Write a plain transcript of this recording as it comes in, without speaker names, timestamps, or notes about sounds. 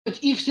But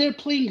if they're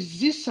playing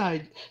this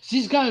side,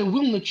 this guy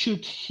will not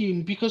shoot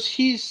him because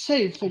he is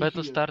safe from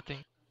Battle here. starting.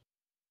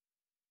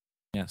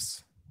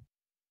 Yes.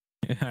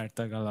 You heard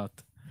a lot.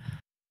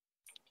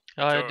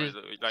 Oh,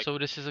 like, so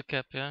this is a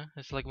cap, yeah?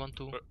 It's like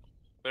 1-2.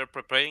 we're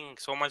preparing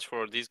so much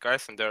for these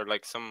guys, and they're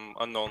like some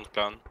unknown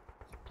clan.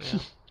 Yeah.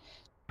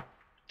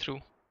 True.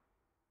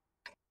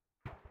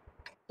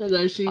 And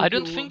I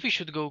don't think we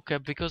should go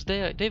cap because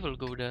they will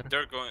go there.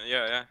 They're going,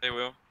 yeah, they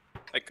will.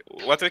 Like,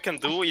 what we can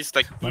do is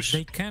like push. But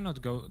they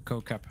cannot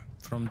go cap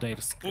from their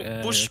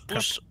push.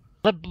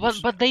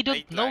 But they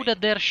don't know line.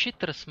 that they're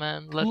shitters,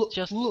 man.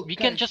 We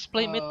can just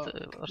play mid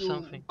or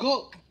something.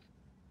 Go.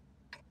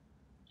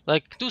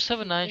 Like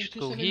 279 should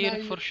go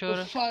here for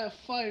sure.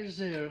 Fire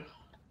there.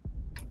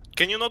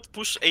 Can you not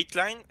push 8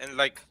 line and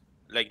like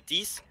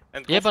these?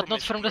 And Yeah, but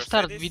not from the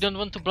start. We don't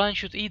want to blind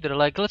shoot either.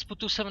 Like, let's put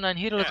 279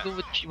 here, let's go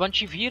with one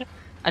chief here,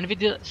 and with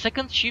the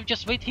second chief,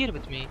 just wait here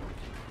with me.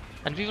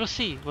 And we will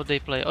see what they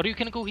play. Or you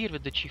can go here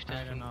with the chief.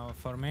 I don't know,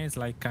 for me it's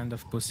like kind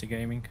of pussy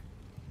gaming.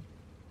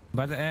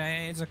 But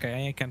it's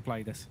okay, I can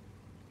play this.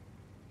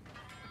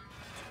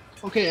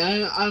 Okay,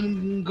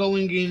 I'm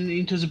going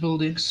into the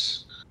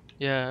buildings.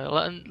 Yeah,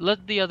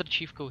 let the other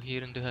chief go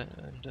here in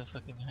the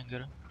fucking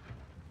hangar.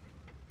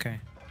 Okay.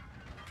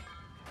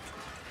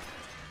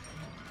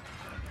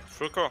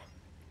 Furko,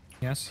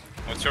 Yes?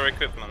 what's your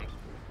equipment?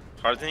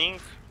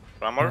 Hardening?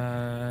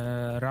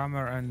 Rammer?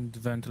 Rammer and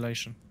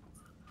ventilation.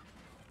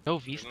 No You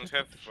V-step? don't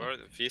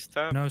have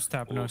V-step? No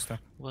step, no Oof. step.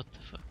 What the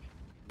fuck?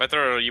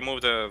 Better remove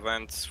the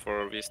vents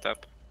for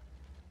V-step.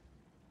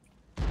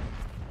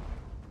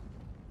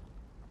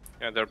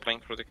 Yeah, they're playing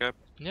through the cap.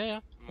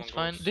 Yeah, it's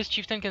fine. Mongols. This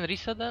chieftain can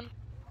reset then?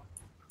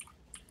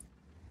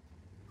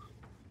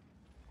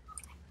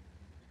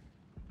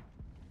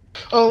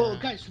 Oh,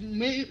 guys,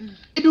 maybe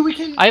we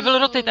can. I will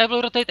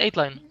rotate 8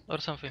 line or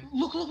something.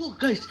 Look,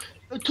 guys.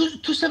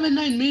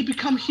 279 maybe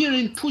come here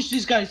and push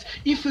these guys.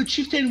 If a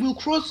chieftain will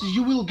cross,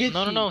 you will get.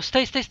 No,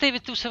 stay with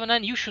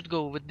 279. You should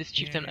go with this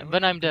chieftain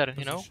when I'm there,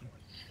 you know?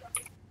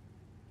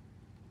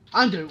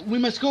 Under, we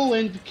must go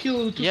and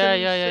kill 277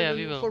 Yeah,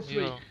 we for will.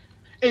 free.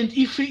 And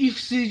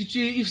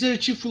if the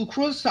chief will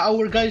cross,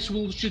 our guys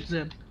will shoot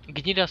them.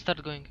 Gnida,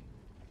 start going.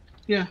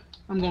 Yeah,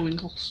 I'm going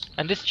also.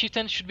 And this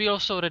chieftain should be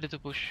also ready to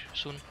push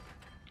soon.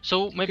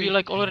 So maybe Okay.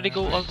 like already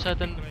go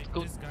outside and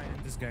go. This guy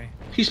and this guy.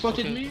 He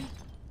spotted Okay. me.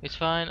 It's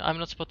fine. I'm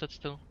not spotted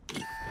still.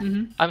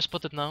 Mm-hmm. I'm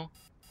spotted now.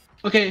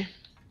 Okay.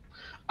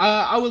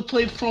 I will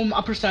play from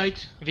upper side.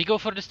 We go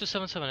for this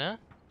 277, yeah?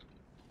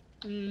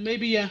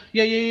 Maybe yeah.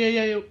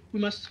 Yeah. We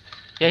must.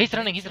 Yeah, he's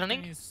running.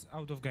 He's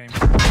out of game.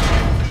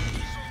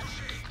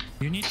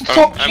 You need to...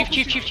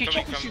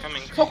 Chief.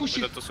 Coming. Focus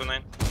With the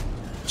 209.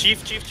 Chief.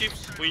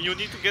 You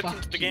need to get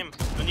into the game.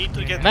 You need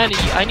to get. Man,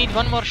 I need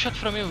one more shot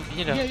from you,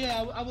 Gnida.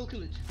 Yeah, I will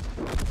kill it.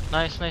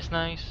 Nice.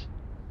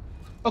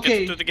 Okay.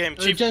 Get into the game,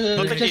 Chief. just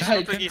not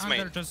hide. his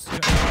mate.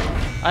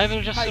 I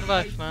will just Hide,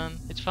 survive, hide. man.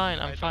 It's fine.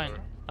 I'm Hide fine.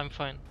 over. I'm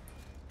fine.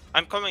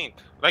 I'm coming.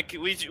 Like,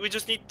 we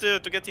just need to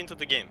get into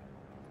the game.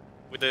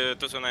 With the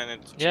 209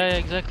 and Chief. Yeah,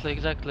 exactly.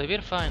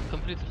 We're fine.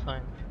 Completely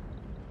fine.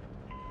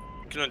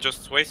 You know,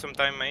 just waste some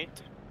time, mate.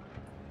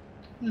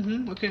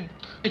 Okay.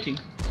 Waiting.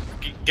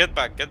 Get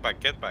back.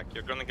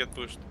 You're gonna get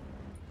pushed.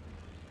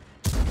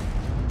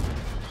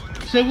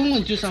 They will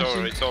not do It's something.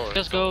 over, it's over. Just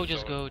it's go.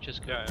 over, it's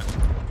over.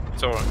 Yeah.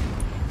 It's over.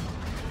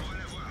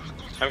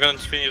 I'm gonna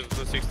finish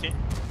the 60.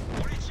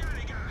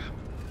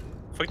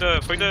 Fuck the I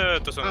will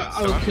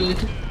 207. kill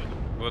it.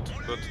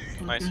 Good.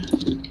 Nice.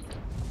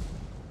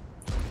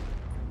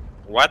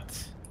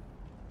 What?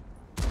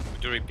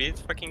 Would you repeat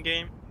fucking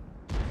game?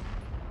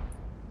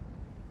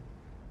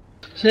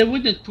 They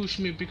wouldn't push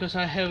me because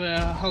I have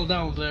a hull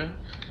down there,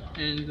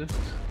 and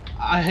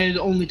I had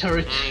only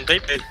turret. They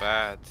played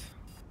bad.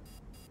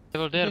 They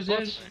were there, Because they're-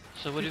 bots.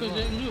 So what do you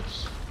Because want? they're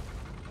noobs.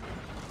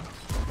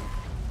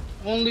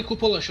 Only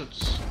cupola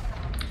shots.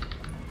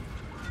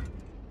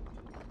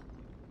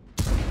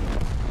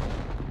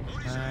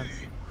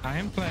 I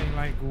am playing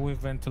like with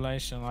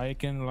ventilation. I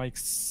can like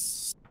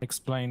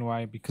explain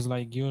why, because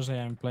like usually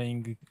I'm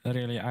playing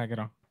really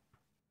aggro.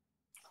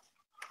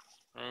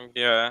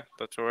 Yeah,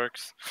 that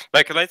works.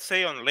 Like, let's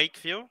say on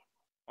Lakeview.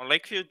 On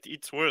Lakeview,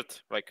 it's worth.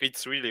 Like,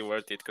 it's really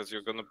worth it because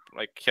you're gonna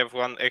like have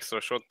one extra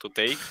shot to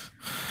take,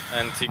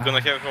 and you're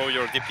gonna have all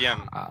your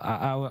DPM.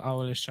 I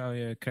will show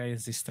you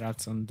crazy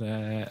strats on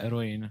the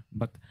ruin,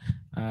 but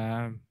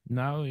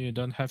now you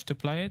don't have to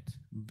play it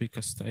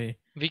because they.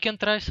 We can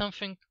try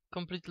something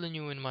completely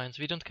new in mines.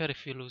 We don't care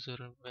if we lose or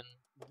win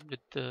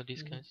with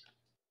these guys.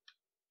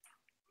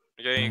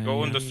 Yeah,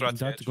 go on the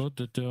That's strat.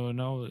 good to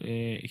know.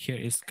 Here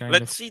is kind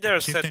Let's of. see their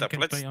Chieftain setup. can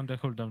Let's. play on the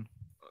cooldown.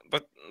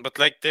 But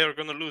like they're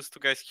gonna lose 2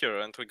 guys here,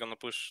 and we're gonna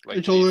push like.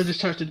 It's already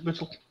started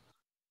battle.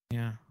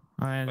 Yeah.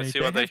 And Let's they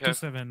see what they have have.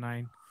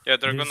 279. Yeah,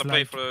 they're This gonna play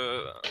like-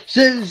 for.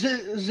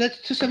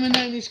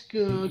 Z279 is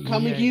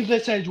coming Yeah. in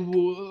that side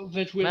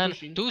that we're Man,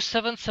 pushing.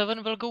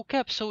 277 will go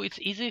cap, so it's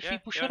easy if we Yeah,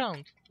 push yeah.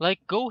 around. Like,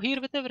 go here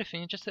with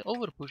everything, just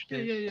over push Yeah,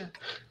 this. yeah, yeah.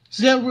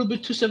 There will be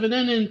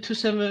 279 and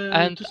 27.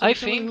 And I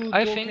 277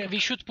 will think go cap. we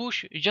should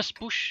just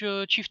push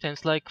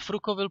chieftains. Like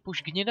Fruko will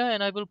push Gnida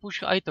and I will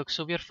push Itox,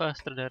 so we are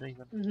faster there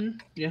even.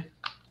 Yeah,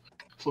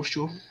 for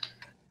sure.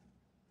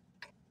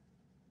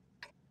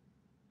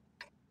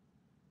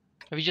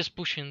 We just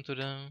push into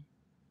them.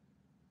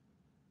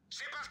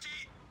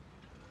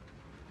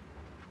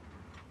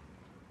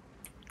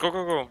 Go,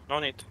 go, go! No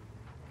need.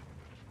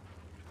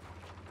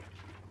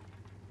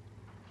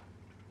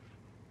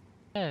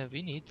 Yeah,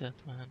 we need that,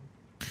 man.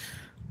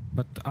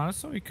 But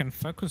also we can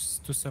focus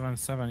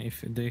 277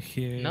 if they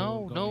hear.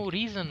 No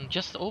reason.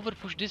 Just over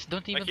push this.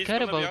 Don't even Like he's care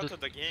gonna be about out it. of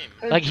the game.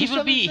 Like he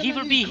will be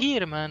 277 is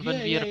here, man,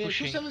 when we are yeah.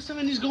 pushing.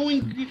 277 is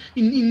going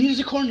in near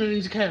the corner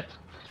in the cap.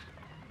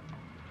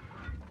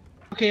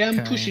 Okay, I'm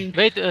Okay. pushing.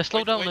 Wait, slow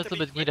Wait- down wait a a little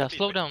bit, bit, wait a Gnida. bit,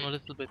 Slow wait a down bit. a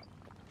little bit.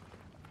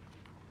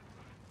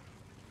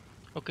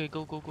 Okay,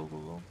 go.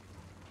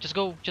 Just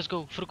go.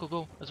 Fruko,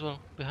 go as well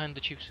behind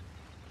the chiefs.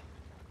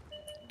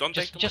 Don't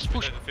Just- take too just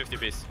much push. 50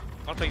 base.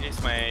 Not like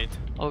this, mate.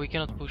 Oh, we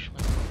cannot push,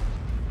 man.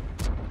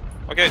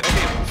 Okay,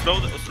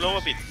 slow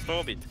a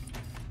bit.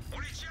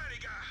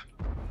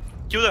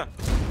 Kill them!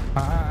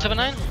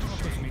 7-9.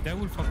 Focus me. They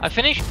will focus. I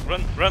finished.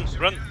 Run,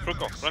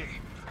 Fruko, run.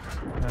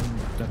 And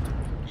that.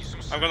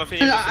 I'm gonna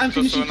finish this. I'm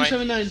finishing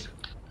 279. 279.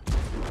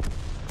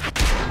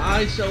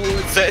 I saw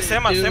it.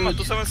 Sema, dude.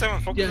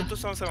 277, focus Yeah. on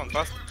 277,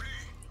 fast.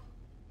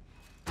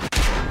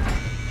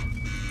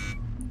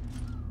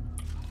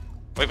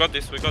 We got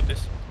this.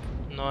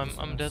 No,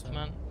 I'm dead,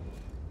 man.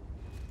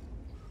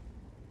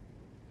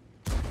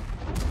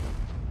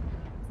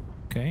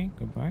 Okay,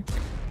 go back.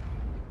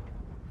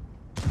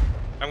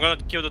 I'm gonna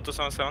kill the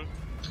 277.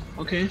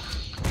 Okay.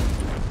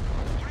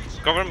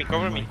 Cover me.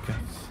 Oh my God.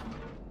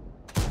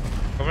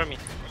 Cover me.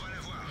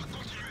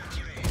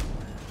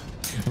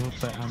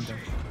 Wupa under.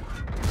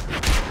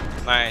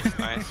 Nice.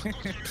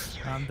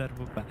 Under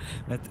Wupa.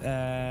 But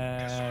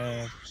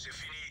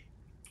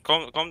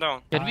Calm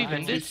down. Can we I win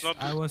was- this?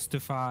 I was too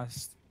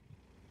fast.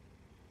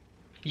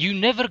 You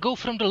never go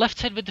from the left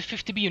side with the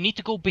 50B. You need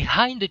to go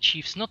behind the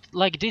chiefs, not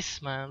like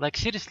this, man. Like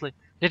seriously,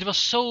 that was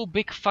so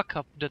big fuck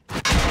up that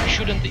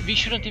we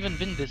shouldn't even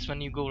win this when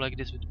you go like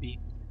this with B.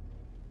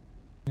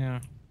 Yeah.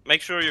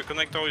 Make sure you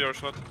connect all your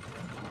shot.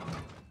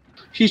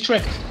 He's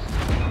tracked.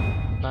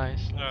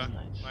 Nice.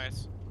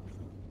 Nice.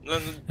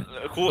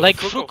 Like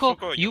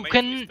Fruko, you made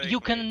can mistake, you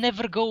can mate.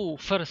 never go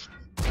first.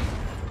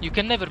 You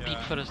can never beat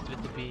Yeah. first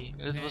with the B.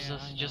 It was Yeah,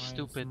 I just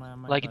know, it's stupid. my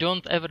Like bad.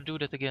 don't ever do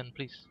that again,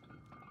 please.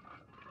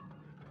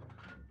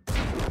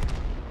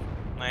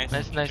 Nice,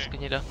 GG.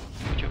 Gnida.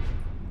 Good job.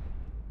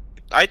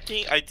 I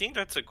think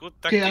that's a good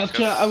tactic.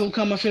 Okay, I will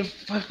come after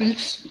 5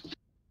 minutes.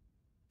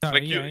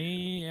 Sorry,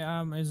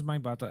 Like it's my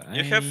bad.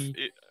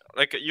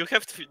 You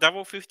have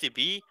double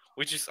 50B,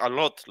 which is a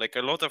lot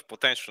of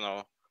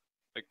potential.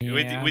 Like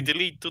Yeah. we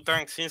delete 2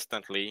 tanks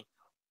instantly,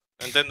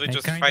 and then we I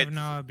just kind fight. of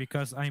know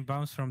because I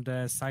bounced from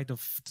the side of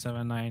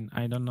 7-9.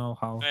 I don't know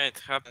how. Yeah, it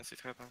happens.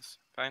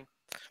 Fine.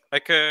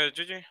 Like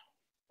GG.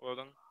 Well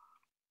done.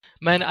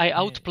 Man, I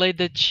outplayed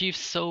the Chiefs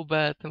so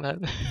bad,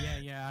 man.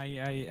 Yeah,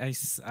 I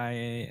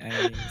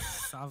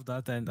saw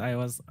that and I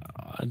was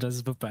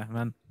just Wupa,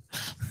 man.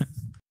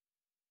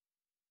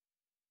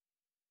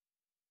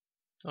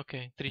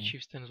 Okay, 3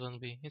 Chiefs, 10,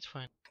 1B. It's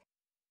fine.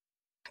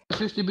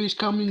 50B is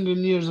coming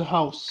near the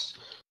house.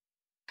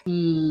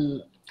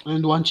 And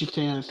 1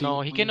 chieftain, I think.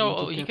 No, he will can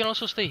go to he cap. can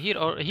also stay here,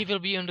 or he will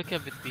be on the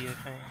cap with B, I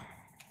think.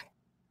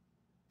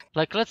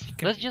 Like let's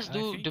just I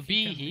do think the he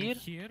B can be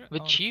here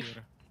with or Chief.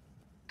 here.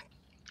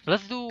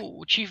 Let's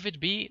do Chief with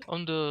B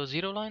on the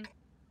 0 line.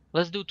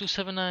 Let's do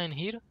 279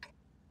 here.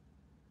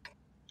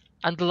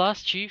 And the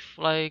last Chief,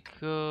 like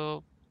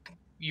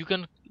you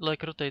can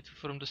like rotate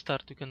from the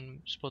start. You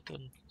can spot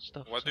and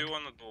stuff. What so. do you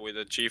want to do with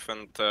the chief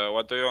and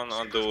what do you want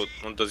to do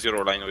on the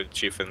 0 line with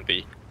chief and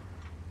B?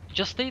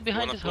 Just stay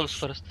behind wanna his house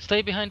push? first.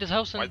 Stay behind his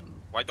house and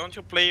Why don't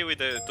you play with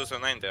the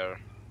 279 there?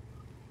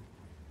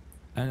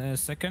 And a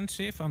second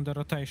chief on the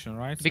rotation,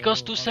 right? because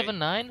So-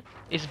 279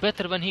 is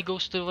better when he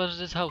goes towards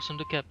his house on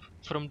the cap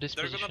from this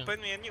They're position. gonna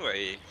pin me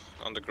anyway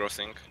on the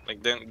crossing.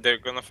 Like then they're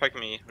gonna fight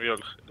me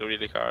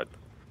really hard.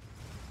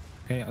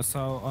 Okay, so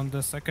on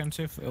the second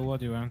chief, what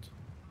do you want?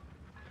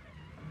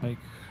 Like,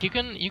 You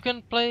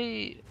can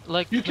play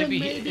like You can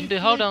maybe in the play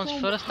howdowns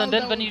from first, and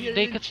then when howdown here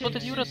they and get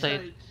spotted, change you the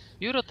rotate. side.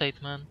 You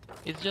rotate, man.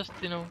 It's just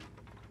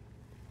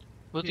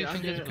What do you Yeah,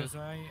 think yeah. is good? because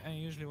I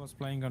usually was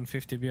playing on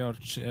 50B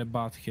or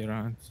bot here,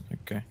 and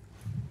okay.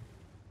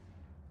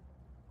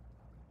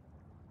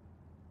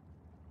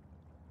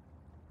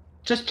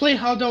 Just play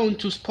howdown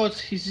to spot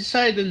his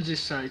side and this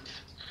side.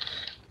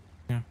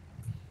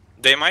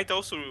 They might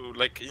also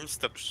like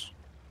insteps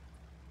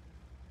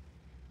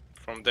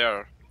from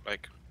there,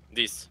 like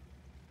this.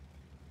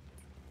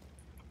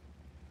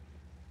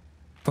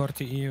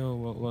 40 EU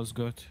was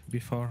good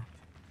before.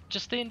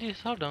 Just stay in these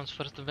howdowns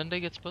first, and when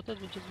they get spotted,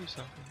 we'll just do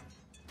something.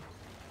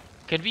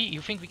 Can we?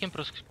 You think we can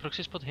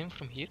proxy spot him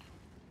from here?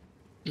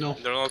 No.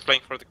 They're not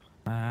playing for the.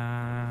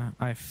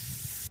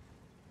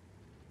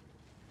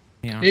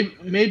 Yeah.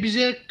 Maybe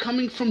they're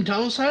coming from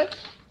downside?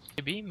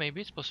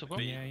 Maybe it's possible.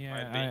 Maybe.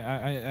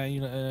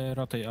 Yeah. I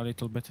rotate a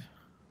little bit.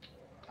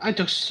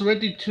 Itox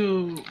ready to...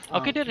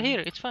 Okay, they're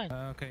here. It's fine.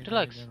 Okay.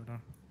 Relax.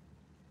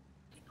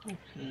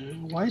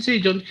 Why they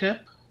don't cap?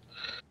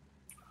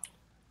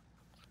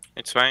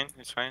 It's fine.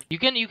 It's fine. You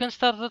can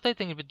start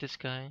rotating with this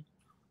guy.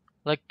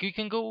 Like you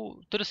can go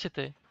to the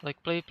city.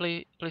 Like play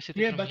city.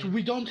 Yeah, from but here.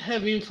 we don't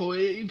have info.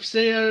 If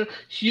they are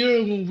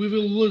here, we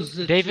will lose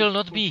it. They will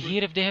not be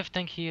here if they have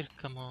tank here.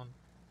 Come on.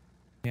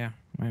 Yeah,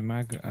 my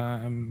mag.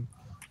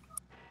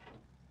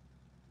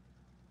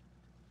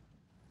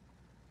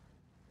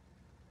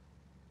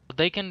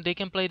 They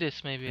can play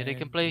this maybe. They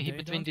can play they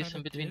between don't this have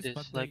and it between this,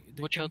 this. but Like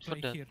they watch can out for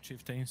play that. Here,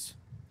 chieftains.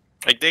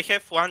 Like they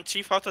have one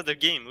chief out of the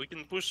game. We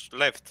can push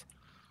left.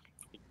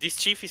 This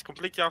chief is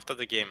completely out of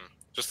the game.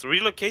 Just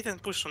relocate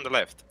and push on the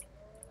left.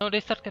 No, they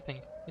start capping.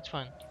 It's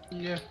fine.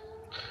 Yeah.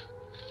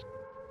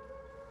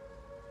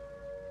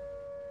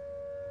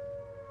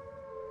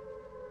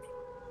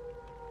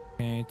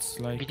 It's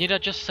like We need to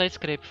just side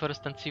scrape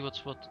first and see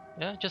what's what.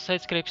 Yeah, just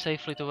side scrape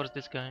safely towards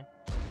this guy.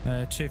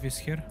 chief is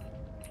here.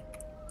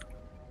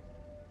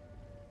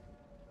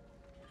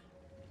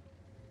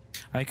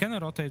 I can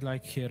rotate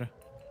like here.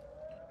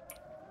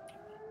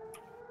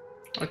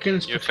 I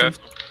cannot You spot him. have.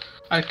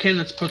 I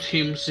cannot spot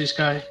him, this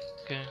guy.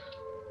 Okay.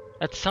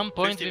 At some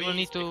point 50 we will B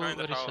need is to behind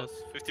the reset. house.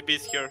 50 B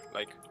is here.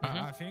 Like.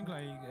 I think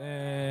like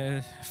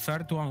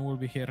third one will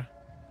be here.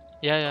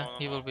 Yeah, no,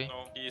 he will be.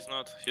 No, he is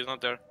not. He's not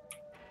there.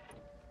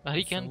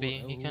 He can So,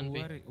 be. He can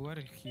be. Where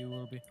he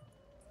will be?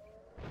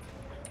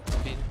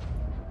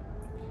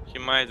 He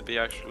might be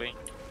actually.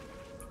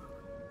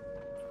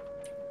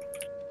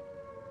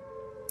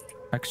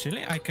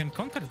 Actually, I can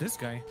counter this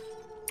guy.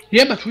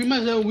 Yeah, but we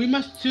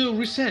must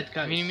reset,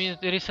 guys. We need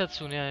to reset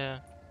soon. Yeah.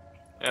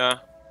 Yeah.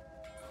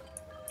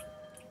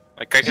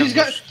 Like I can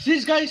push.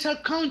 These guys are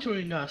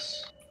countering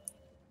us.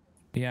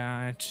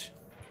 Yeah, it's...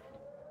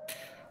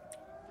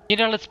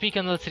 Here, let's peek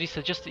and let's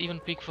reset. Just even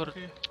peek for.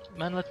 Okay.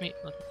 Man, let me.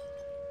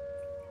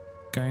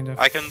 kind of...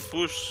 I can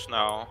push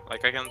now.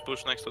 Like I can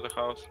push next to the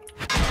house.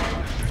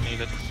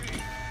 Need it.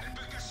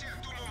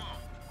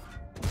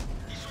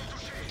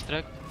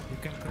 Distract. You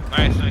can...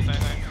 Nice.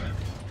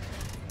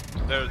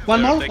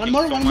 One more. taking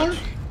so much.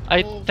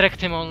 I Oh.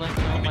 tracked him only.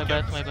 No, my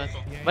bad. Yeah,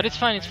 But it's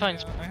fine. It's fine.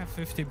 I have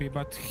 50B,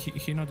 but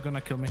he not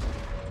gonna kill me.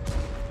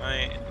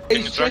 Can you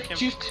Ace track check him?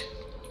 shift.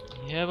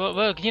 Yeah,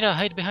 well, Gnira,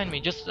 hide behind me.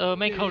 Just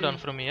make Yeah, hold on yeah.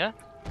 from me, yeah?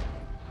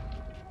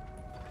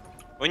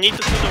 We need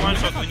to kill the one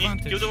shot. have We need to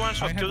advantage. kill the one I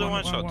shot. have Kill the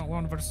one shot.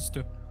 One versus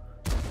two.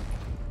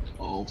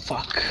 Oh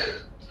fuck.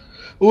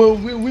 Well,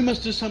 we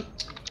must do some.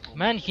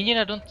 Man,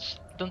 Gnira,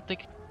 don't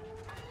take.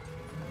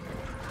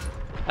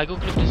 I go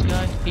clip this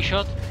guy. He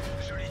shot.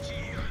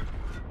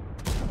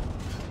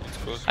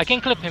 I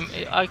can clip him.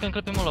 I can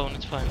clip him alone.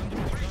 It's fine.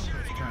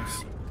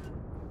 Nice.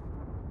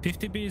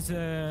 50B is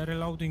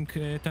reloading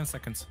 10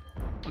 seconds.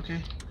 Okay.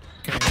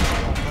 Okay.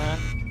 Man.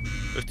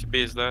 50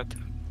 B is that.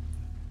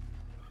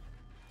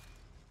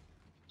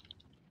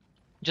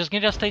 Just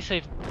Gnira, stay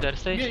safe there.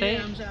 Stay.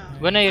 I'm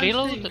When I I'm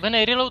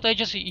reload, I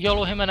just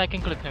YOLO him and I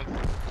can clip him.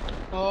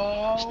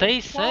 Oh,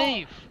 Stay fuck.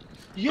 safe.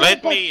 Yeah,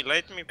 let but me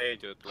play,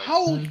 dude. Like,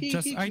 How he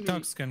Just hit me?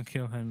 Itox can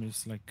kill him,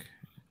 is like...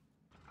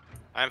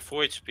 I'm full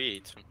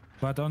HP.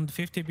 But on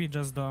 50B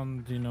just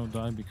don't,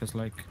 die, because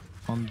like...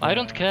 On I the-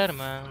 don't care,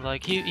 man.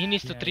 Like he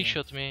needs to Yeah, three yeah.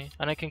 shot me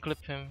and I can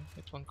clip him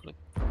with one clip.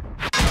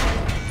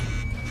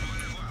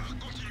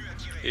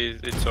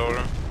 It's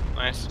over.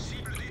 Nice.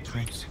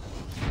 Thanks.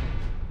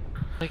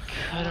 Like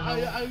I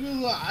don't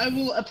know. I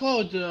will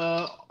upload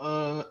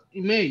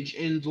image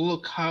and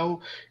look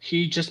how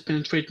he just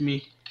penetrated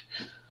me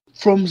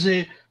from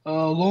the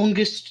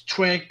longest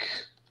track.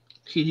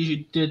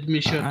 He did me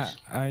shot.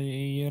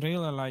 I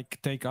really like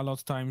take a lot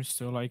of times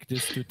to like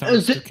this 2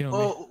 times to kill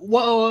me.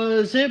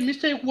 Well, the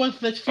mistake was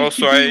that 50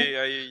 Also,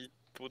 I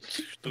put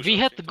two We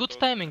shots had into good those.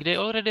 timing. They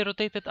already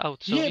rotated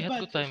out, so yeah, we had but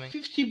good timing.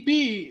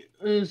 50B,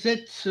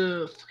 that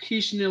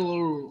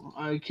Hishnell,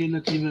 I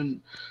cannot even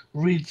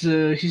read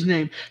his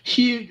name.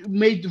 He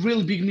made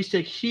real big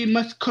mistake. He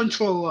must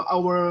control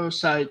our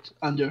side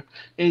under,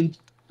 and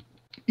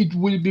it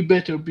will be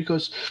better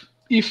because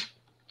if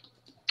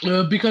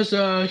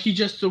he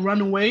just ran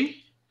away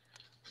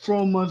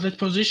from that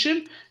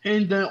position,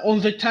 and on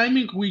the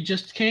timing we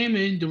just came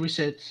and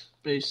reset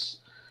base,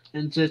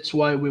 and that's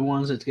why we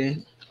won that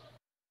game.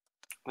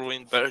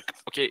 Ruinberg.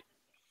 Okay.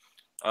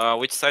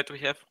 Which side we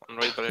have on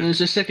Ruinberg? And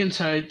the second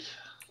side.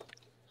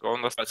 Go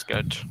on the side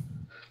sketch.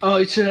 Oh,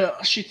 it's a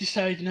shitty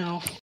side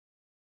now.